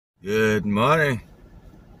Good morning.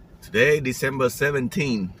 Today, December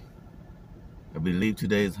 17. I believe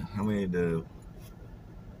today is how many the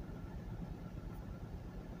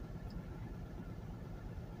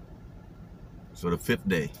fifth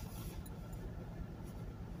day.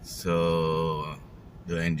 So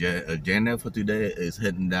the agenda for today is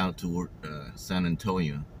heading down to San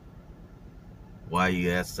Antonio. Why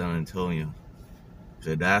you ask San Antonio?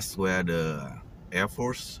 So that's where the Air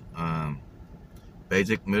Force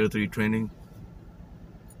basic military training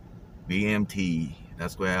BMT.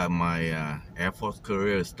 That's where my Air Force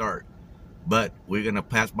career start. But we're gonna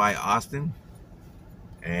pass by Austin,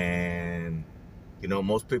 and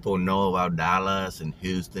most people know about Dallas and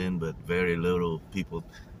Houston, but very little people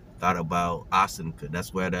thought about Austin, because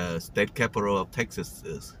that's where the state capital of Texas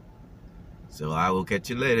is. So I will catch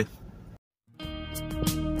you later.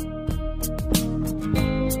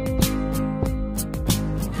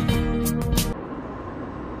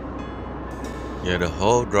 Yeah, the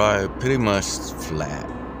whole drive pretty much flat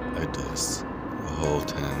like this the whole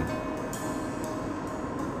time.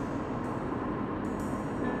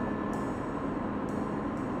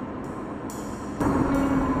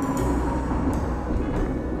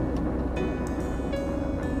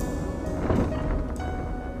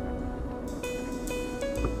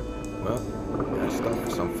 Well, gotta stop for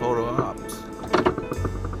some photo ops.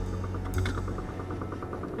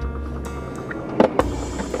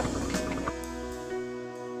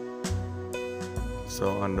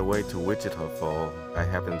 So on the way to Wichita Falls, I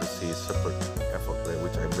happened to see separate effort there,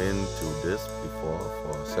 which I've been to this before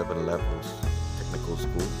for 7 levels technical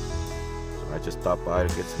school. So I just stopped by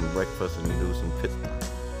to get some breakfast and do some pit stop.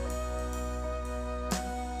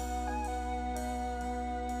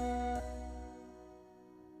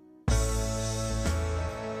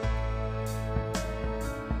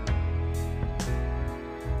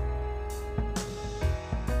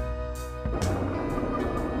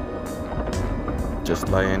 Just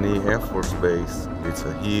like any Air Force base, it's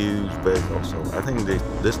a huge base also. I think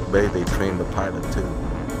this base they train the pilot too,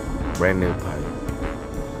 brand new pilot.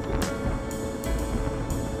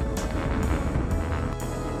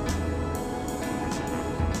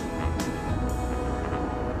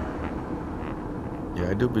 Yeah,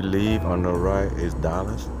 I do believe on the right is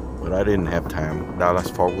Dallas, but I didn't have time. Dallas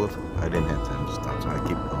Fort Worth, I didn't have time to stop, so I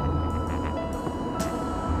keep going.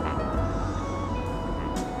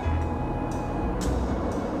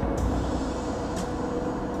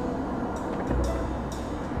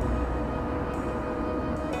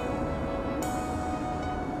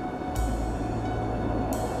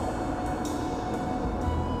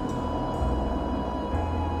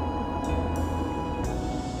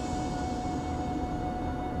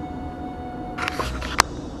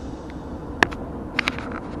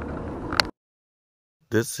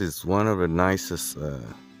 This is one of the nicest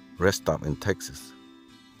rest stop in Texas.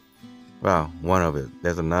 Well, one of it.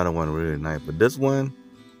 There's another one really nice, but this one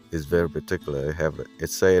is very particular. It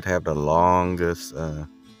say it have the longest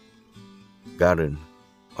garden.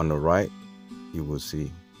 On the right, you will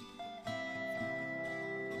see.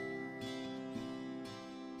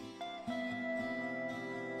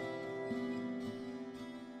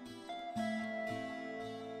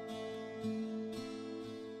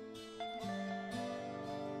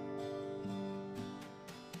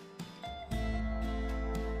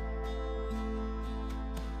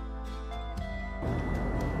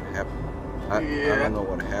 I don't know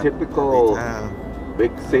what happened. Typical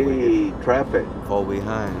big city traffic. Fall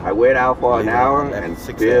behind. I wait out for an hour and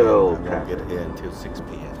still I won't get here until 6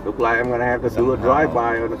 p.m. Look like I'm gonna have to do a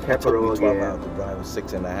drive-by on the Capitol It took me 12 again. hours to drive a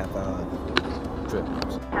 6.5 hour trip.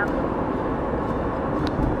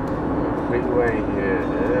 Freeway here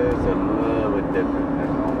is a little bit different than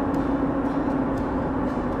normal.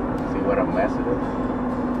 See what a mess it is?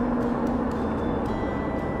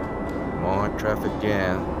 More traffic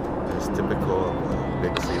jam. It's typical of a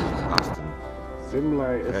big city, Austin. Seems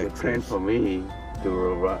like it's a trend for me to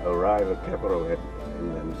arrive at Capitol at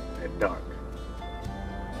dark.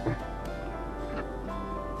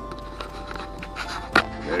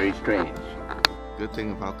 Very strange. Good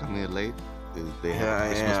thing about coming here late is they have a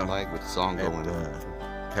Christmas light with song going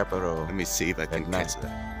on. Capitol. Let me see if I can catch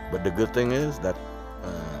that. But the good thing is that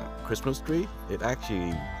Christmas tree, it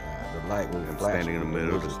actually the light will flash. Standing in the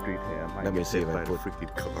middle of the street here. Let me see if I put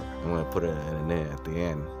freaking car. I'm gonna put it in there at the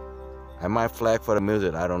end. I might flag for the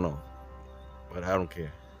music. I don't know, but I don't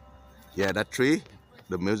care. Yeah, that tree,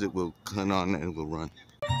 the music will come on and it will run.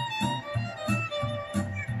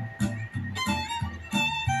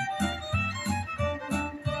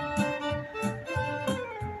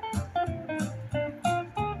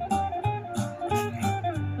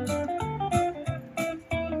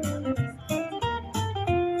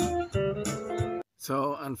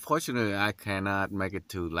 So unfortunately, I cannot make it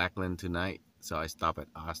to Lackland tonight. So I stopped at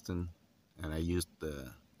Austin, and I used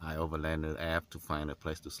the iOverlander app to find a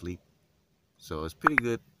place to sleep. So it's pretty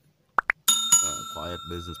good, quiet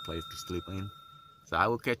business place to sleep in. So I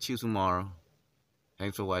will catch you tomorrow.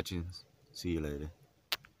 Thanks for watching. See you later.